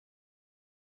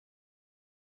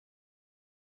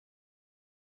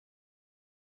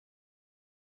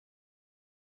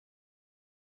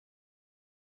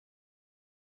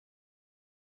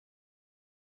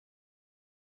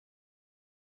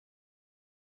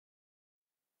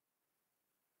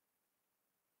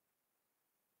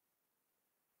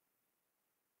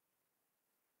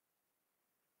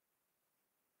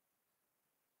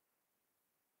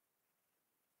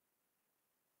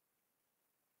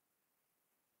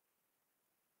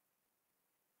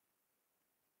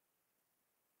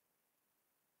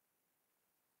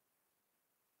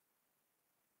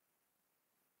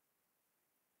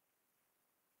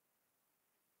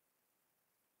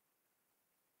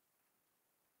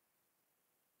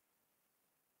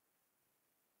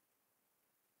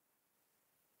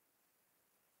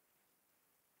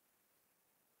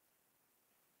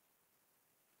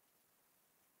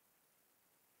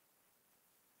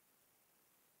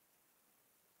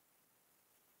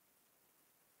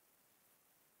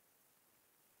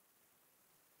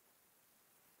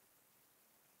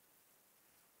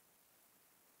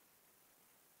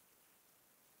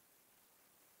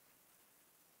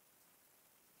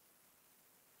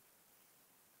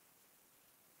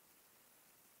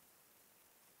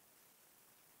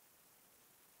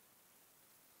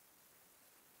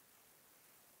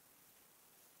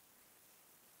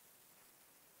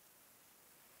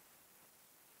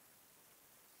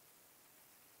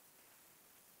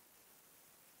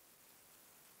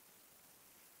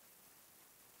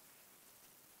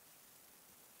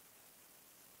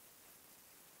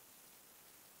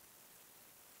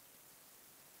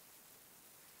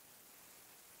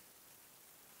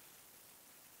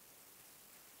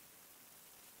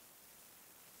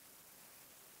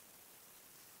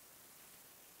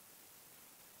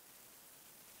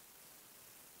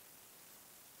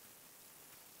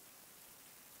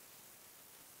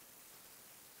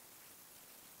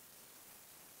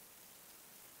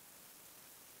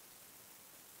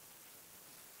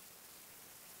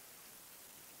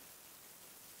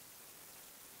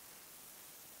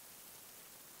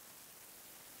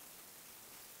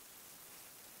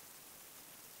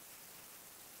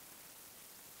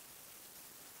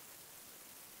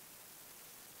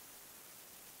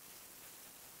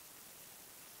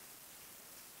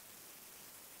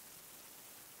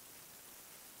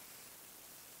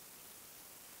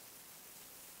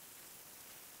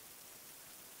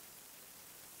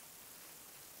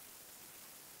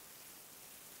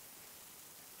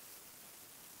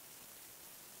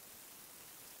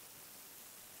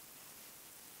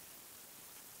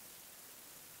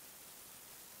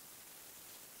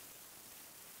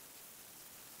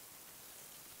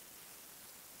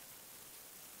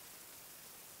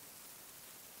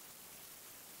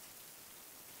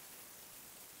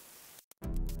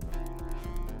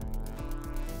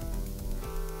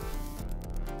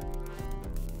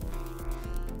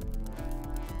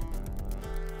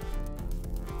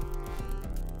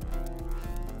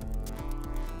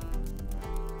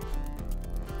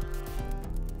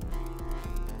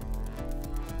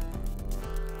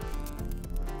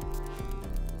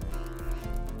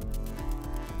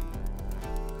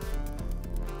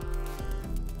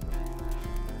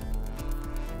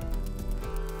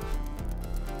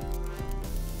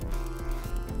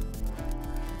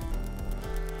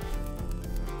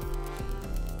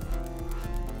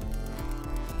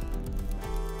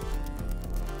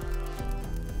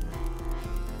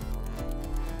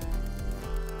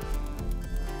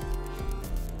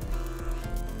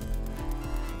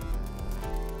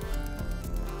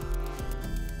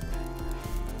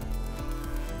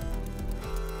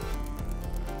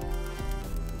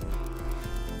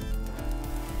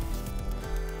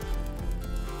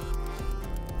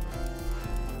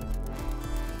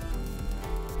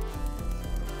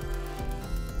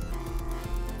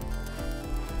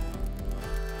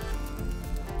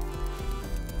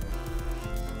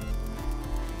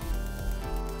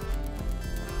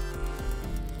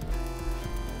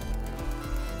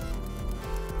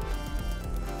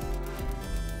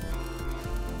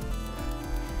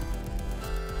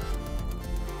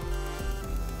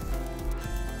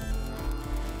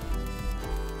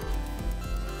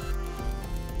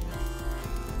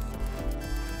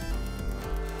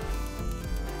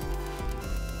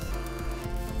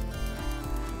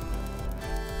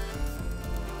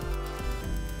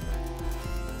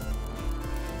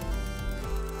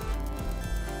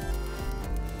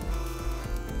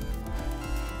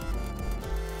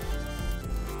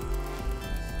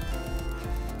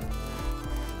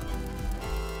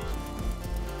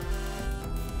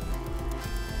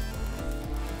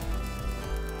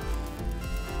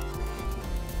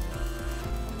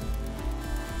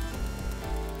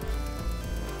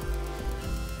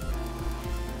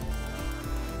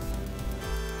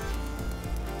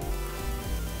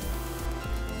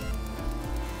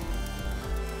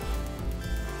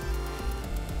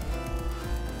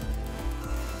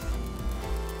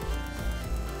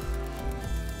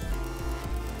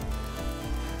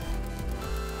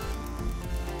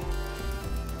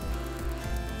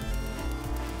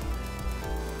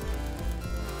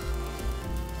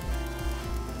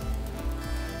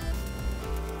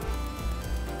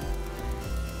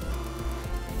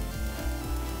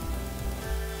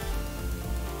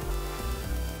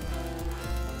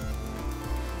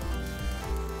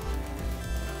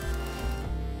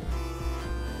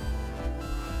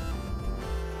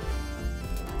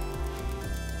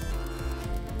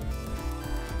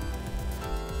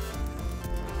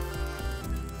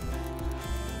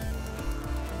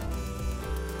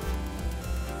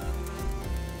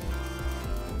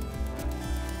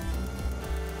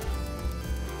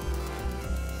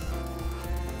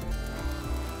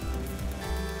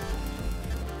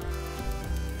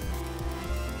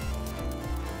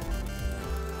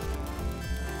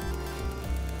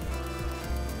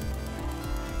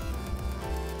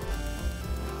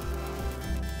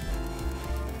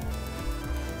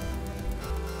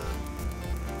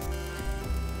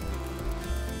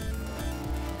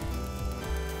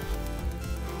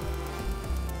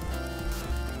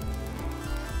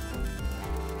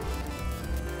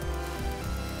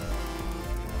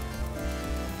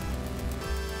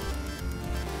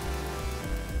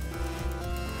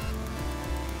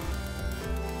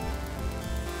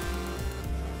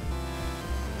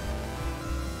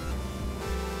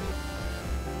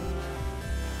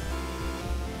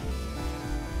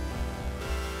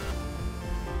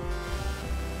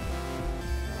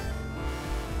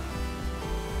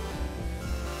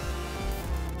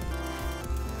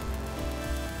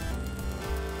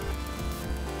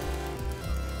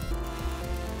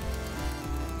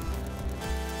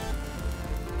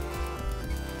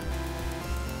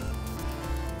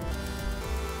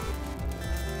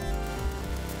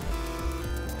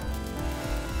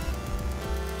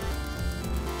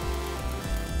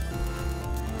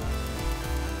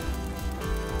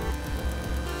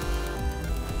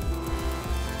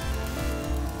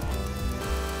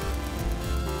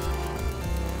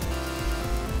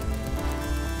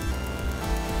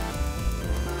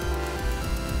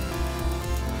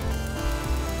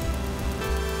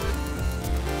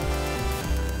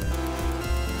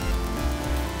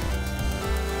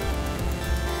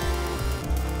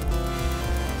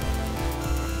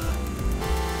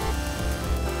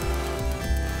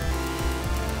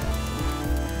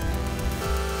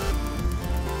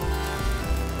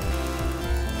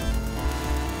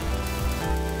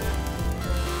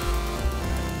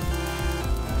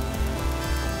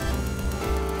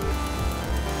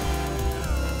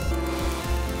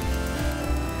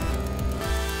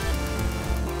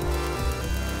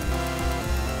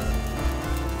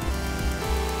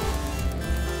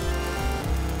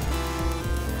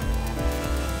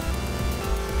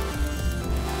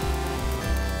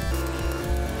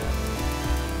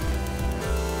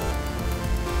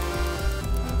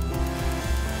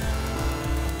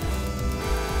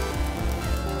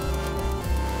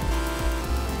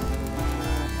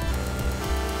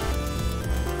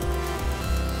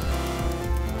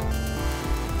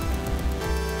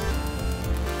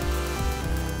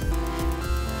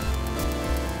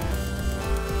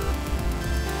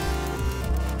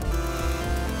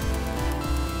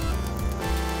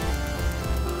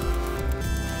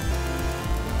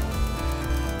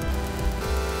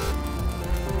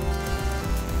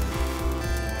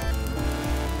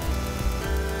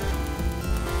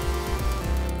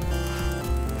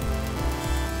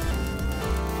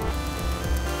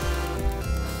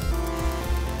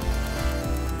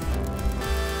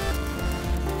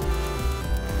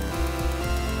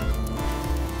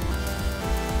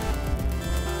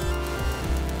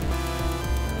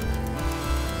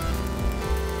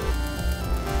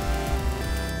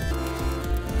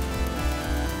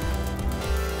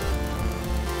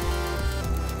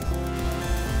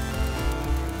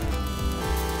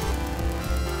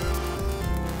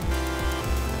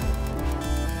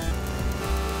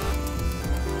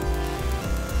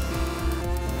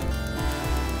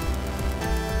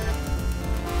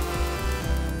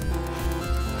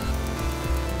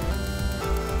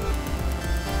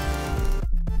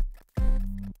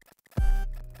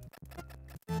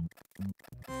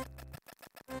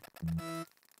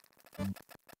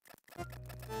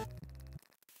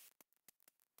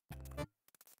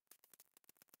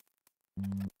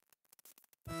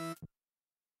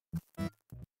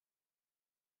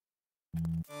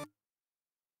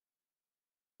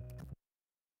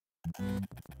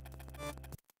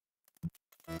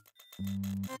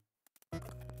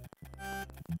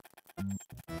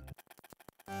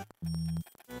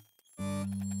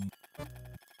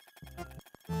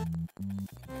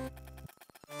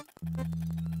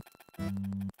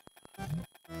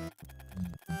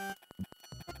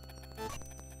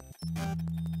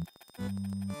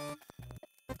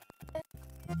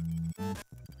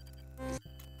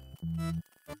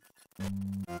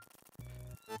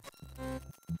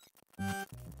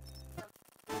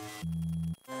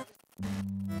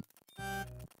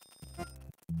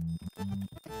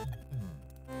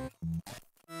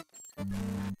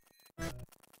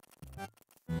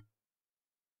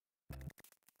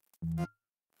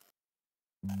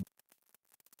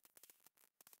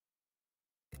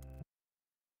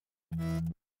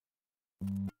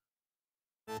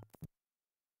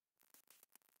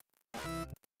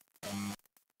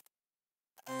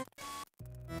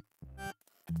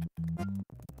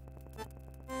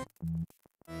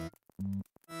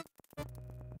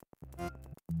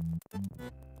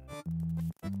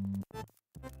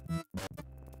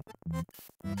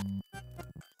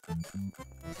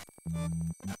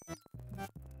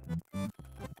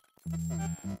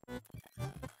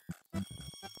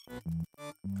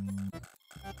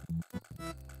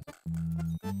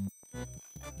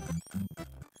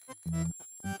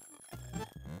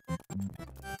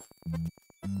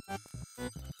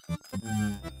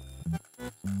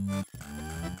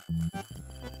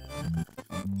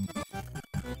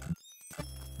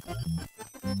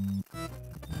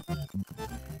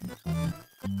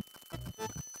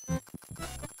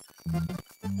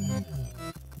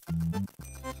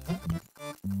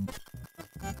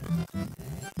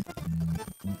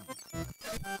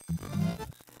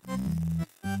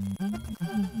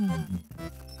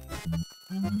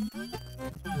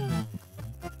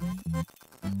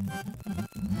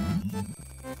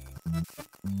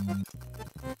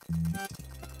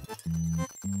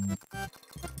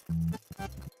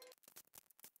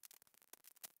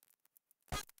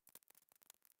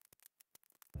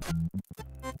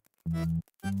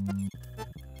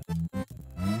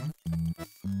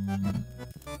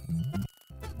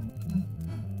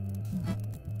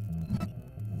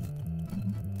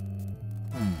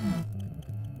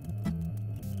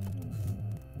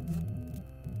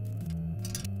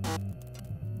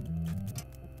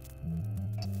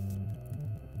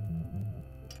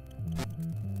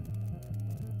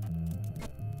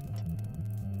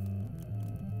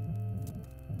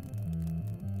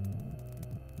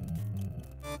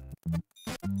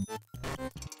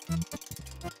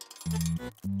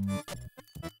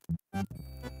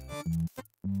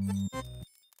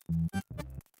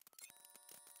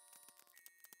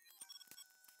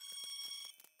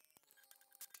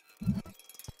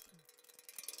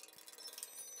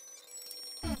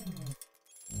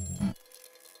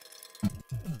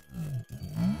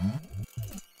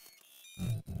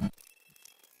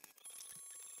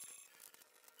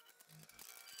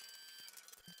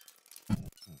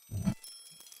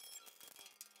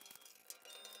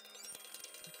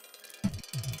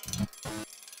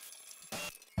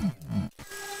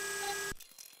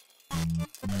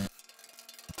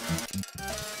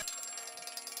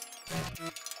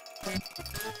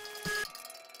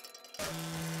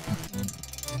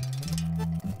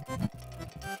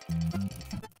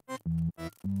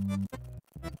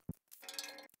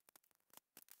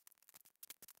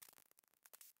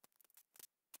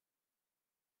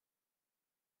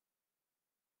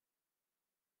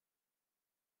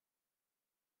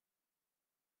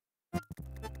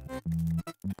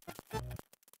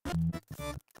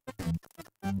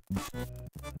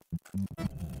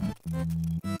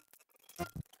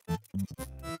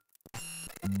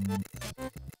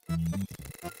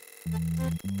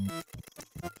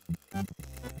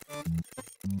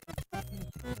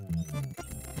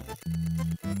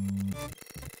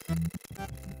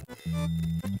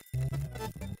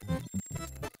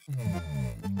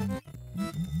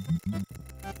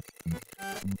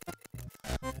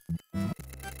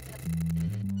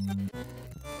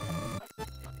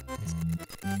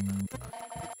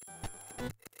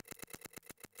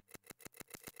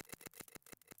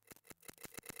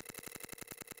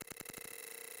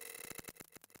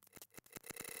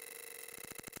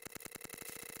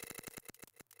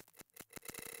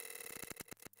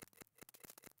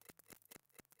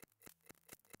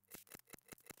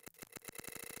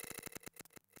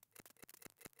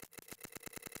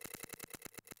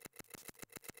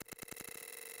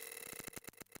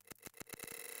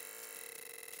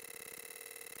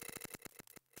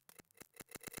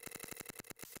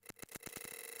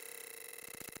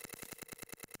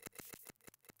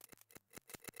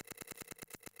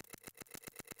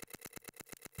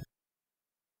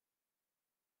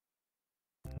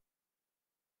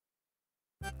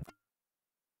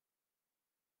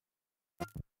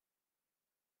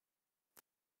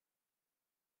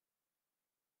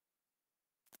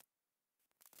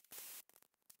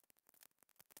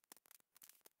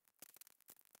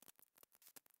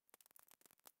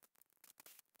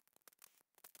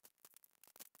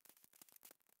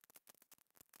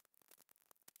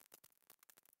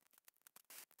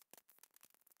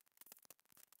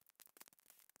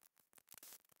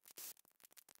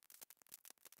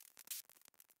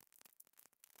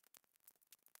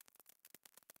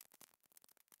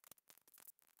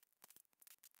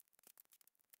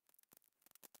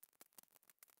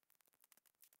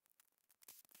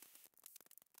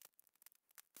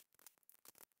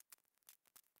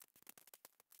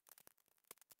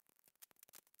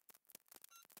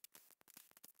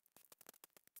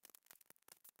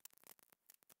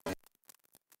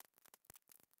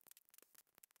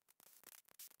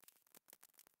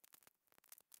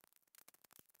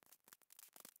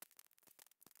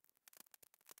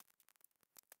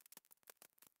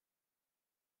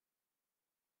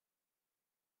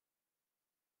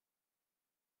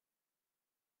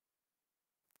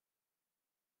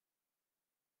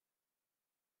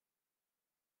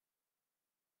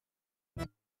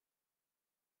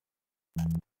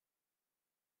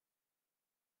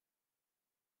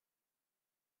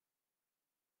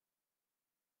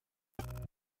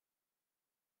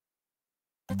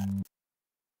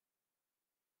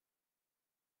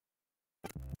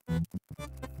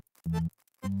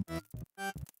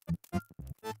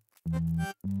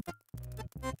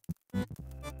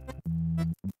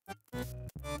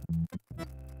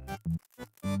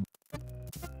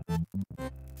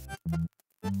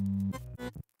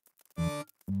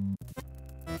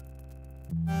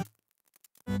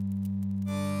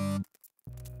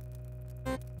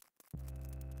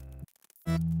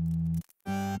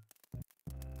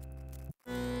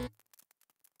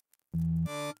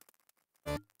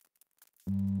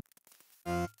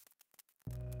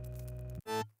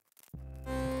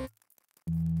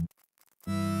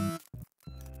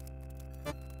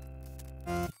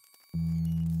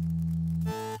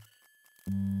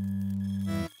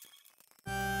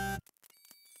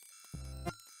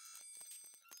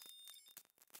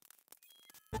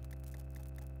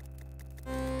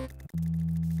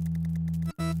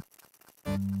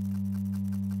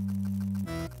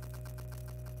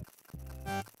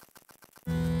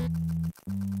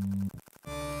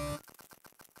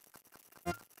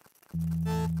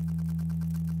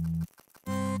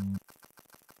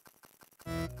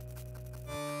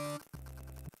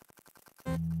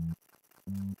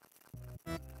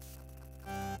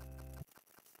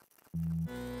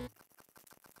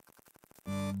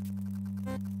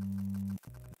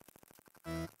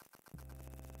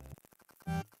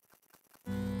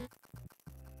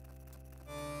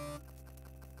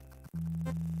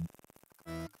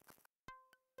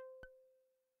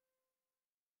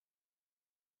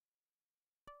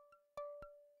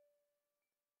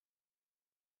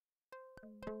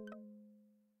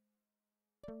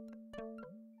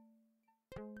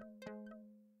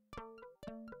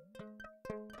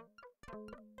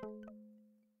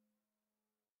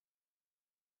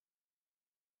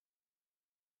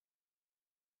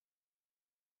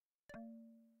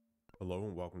Hello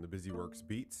and welcome to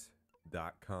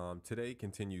BusyWorksBeats.com. Today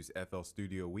continues FL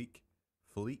Studio Week,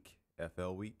 Fleek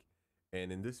FL Week,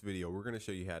 and in this video we're going to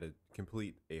show you how to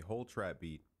complete a whole trap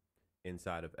beat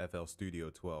inside of FL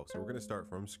Studio 12. So we're going to start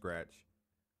from scratch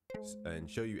and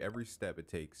show you every step it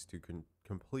takes to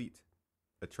complete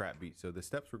a trap beat. So the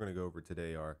steps we're going to go over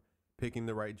today are picking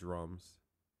the right drums,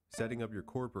 setting up your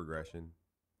chord progression,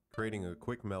 creating a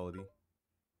quick melody,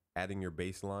 adding your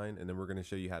bass line, and then we're going to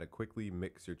show you how to quickly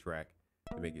mix your track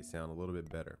to make it sound a little bit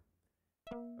better.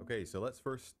 Okay, so let's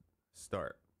first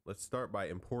start. Let's start by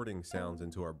importing sounds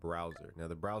into our browser. Now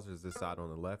the browser is this side on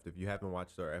the left. If you haven't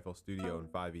watched our FL Studio in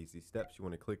 5 easy steps, you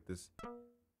want to click this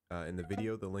in the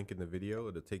video, the link in the video.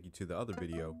 It'll take you to the other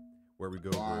video where we go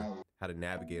over how to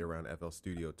navigate around FL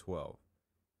Studio 12.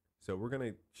 So we're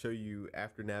going to show you,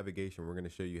 after navigation, we're going to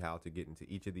show you how to get into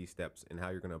each of these steps and how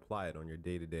you're going to apply it on your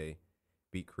day-to-day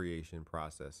beat creation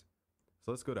process.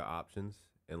 So let's go to options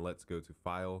and let's go to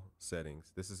file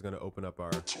settings. This is going to open up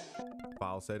our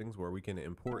file settings where we can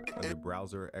import under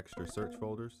browser extra search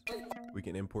folders. We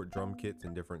can import drum kits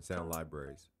and different sound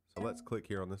libraries. So let's click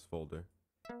here on this folder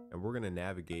and we're going to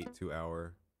navigate to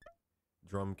our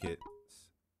drum kits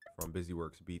from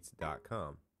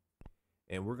busyworksbeats.com.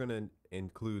 And we're going to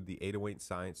include the 808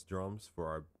 Science drums for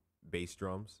our bass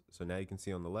drums. So now you can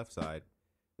see on the left side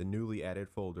the newly added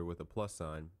folder with a plus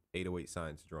sign, 808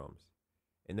 Science drums.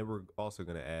 And then we're also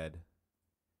going to add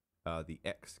the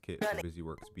X kit for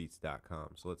busyworksbeats.com.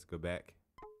 So let's go back.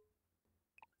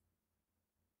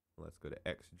 Let's go to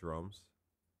X drums.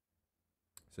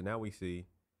 So now we see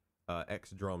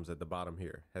X drums at the bottom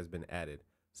here has been added.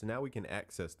 So now we can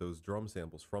access those drum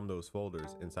samples from those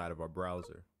folders inside of our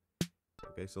browser.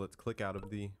 Okay, so let's click out of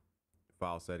the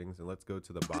file settings and let's go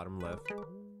to the bottom left.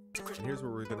 And here's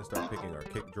where we're going to start picking our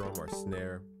kick drum, our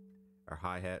snare, our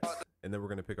hi-hats, and then we're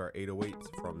going to pick our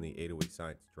 808s from the 808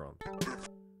 Science drums.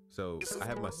 So I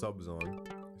have my subs on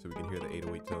so we can hear the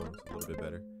 808 tones a little bit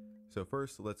better. So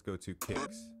first, let's go to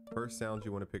kicks. First sounds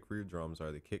you want to pick for your drums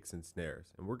are the kicks and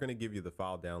snares. And we're going to give you the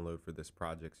file download for this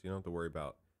project so you don't have to worry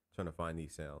about trying to find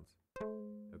these sounds.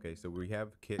 Okay, so we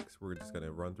have kicks. We're just going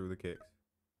to run through the kicks.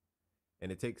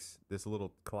 And it takes, this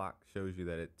little clock shows you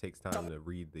that it takes time to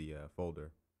read the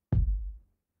folder.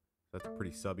 That's a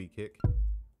pretty subby kick.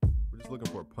 We're just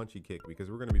looking for a punchy kick because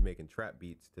we're going to be making trap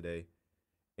beats today.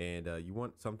 And you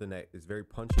want something that is very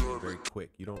punchy and very quick.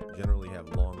 You don't generally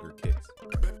have longer kicks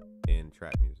in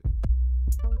trap music.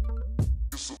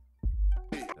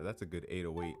 Now that's a good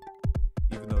 808.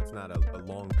 Even though it's not a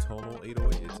long tonal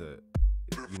 808,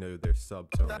 you know, there's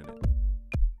subtone in it.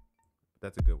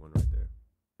 That's a good one right there.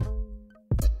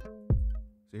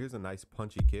 So here's a nice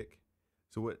punchy kick.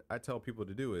 So what I tell people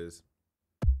to do is,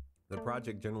 the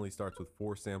project generally starts with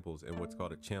 4 samples in what's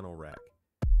called a channel rack.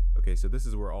 Okay, so this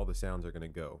is where all the sounds are gonna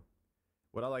go.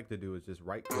 What I like to do is just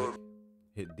right click,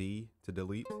 hit D to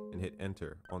delete, and hit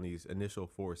enter on these initial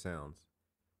 4 sounds,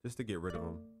 just to get rid of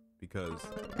them, because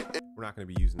we're not gonna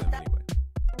be using them anyway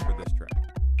for this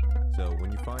track. So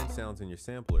when you find sounds in your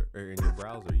sampler, or in your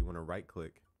browser, you wanna right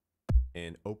click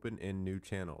and open in new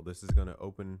channel. This is gonna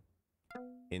open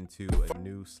into a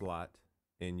new slot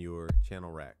in your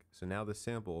channel rack. So now the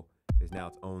sample is now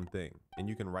its own thing, and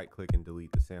you can right click and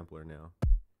delete the sampler now.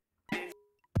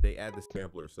 They add the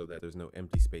sampler so that there's no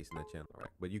empty space in the channel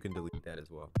rack, but you can delete that as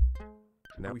well.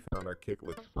 So now we found our kick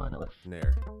with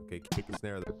snare. Okay, kick and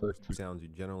snare are the first 2 sounds you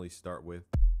generally start with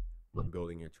when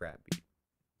building your trap beat.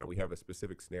 Now we have a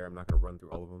specific snare. I'm not going to run through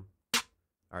all of them.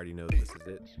 I already know this is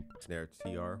it. Snare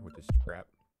TR, which is trap.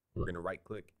 We're going to right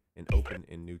click and open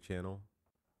in new channel.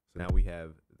 So now we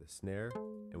have the snare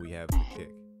and we have the kick.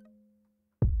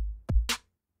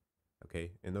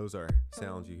 Okay, and those are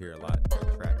sounds you hear a lot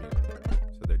in trap music.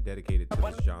 So they're dedicated to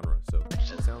this genre. So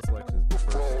sound selection is the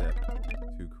first step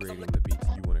to creating the beats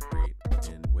you want to create.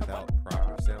 And without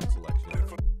proper sound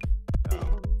selection,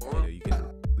 you can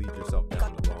lead yourself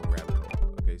down a long rabbit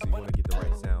hole. Okay, so you want to get the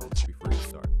right sounds before you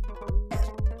start.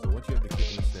 So once you have the kick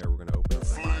and the snare, we're going to open up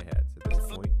the hi-hats at this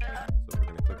point. So we're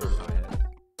going to click on the hi-hats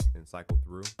and cycle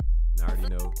through. And I already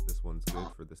know this one's good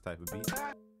for this type of beat. So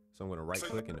I'm going to right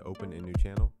click and open in new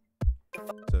channel.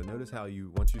 So notice how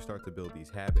once you start to build these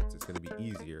habits, it's going to be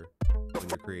easier when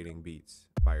you're creating beats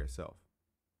by yourself.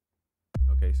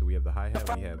 Okay, so we have the hi-hat,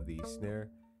 we have the snare.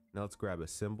 Now let's grab a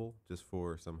cymbal just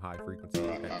for some high frequency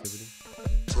activity.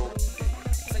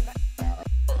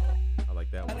 I like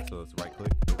that one, so let's right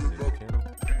click, open a new channel.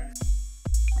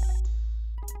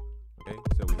 Okay,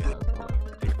 so we have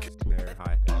kick, snare,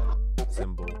 hi-hat,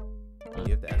 cymbal. And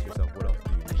you have to ask yourself, what else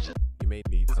do you need? You may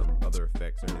need some other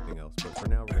effects or anything else, but for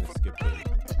now we're going to skip those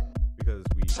because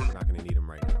we're not going to need them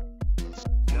right now. So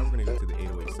now we're going to go to the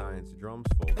 808 Science Drums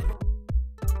folder,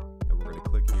 and we're going to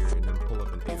click here and then pull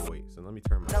up an 808. So let me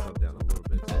turn myself down a little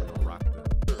bit so I don't rock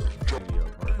the studio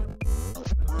part.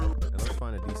 And let's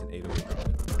find a decent 808. I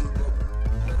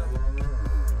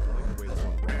like the way this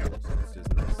one rolls. It's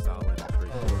just nice, solid, and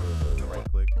straightforward. Right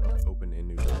click, open in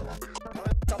new channel.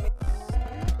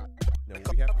 Now what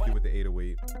we have to do with the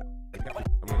 808,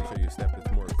 I'm going to show you a step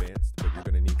that's more advanced, but you're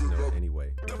going to need to know it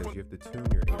anyway, because you have to tune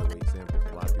your 808 samples.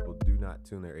 A lot of people do not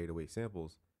tune their 808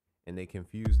 samples, and they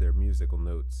confuse their musical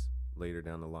notes later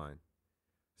down the line.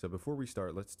 So before we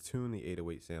start, let's tune the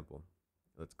 808 sample.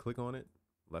 Let's click on it,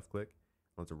 left click.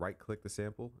 Let's right click the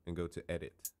sample and go to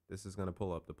edit. This is going to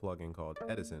pull up the plugin called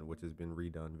Edison, which has been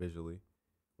redone visually,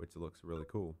 which looks really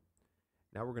cool.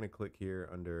 Now we're going to click here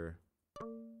under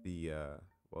the,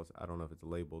 well, I don't know if it's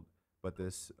labeled, but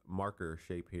this marker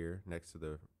shape here next to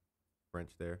the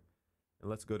wrench there. And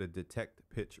let's go to detect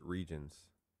pitch regions.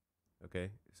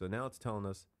 Okay, so now it's telling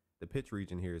us the pitch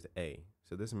region here is A.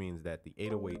 So this means that the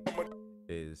 808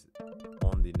 is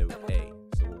on the note A.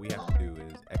 So what we have to do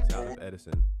is X out of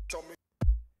Edison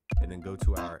and then go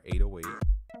to our 808.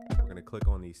 We're going to click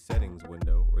on the settings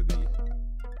window or the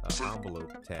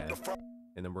envelope tab,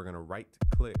 and then we're going to right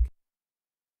click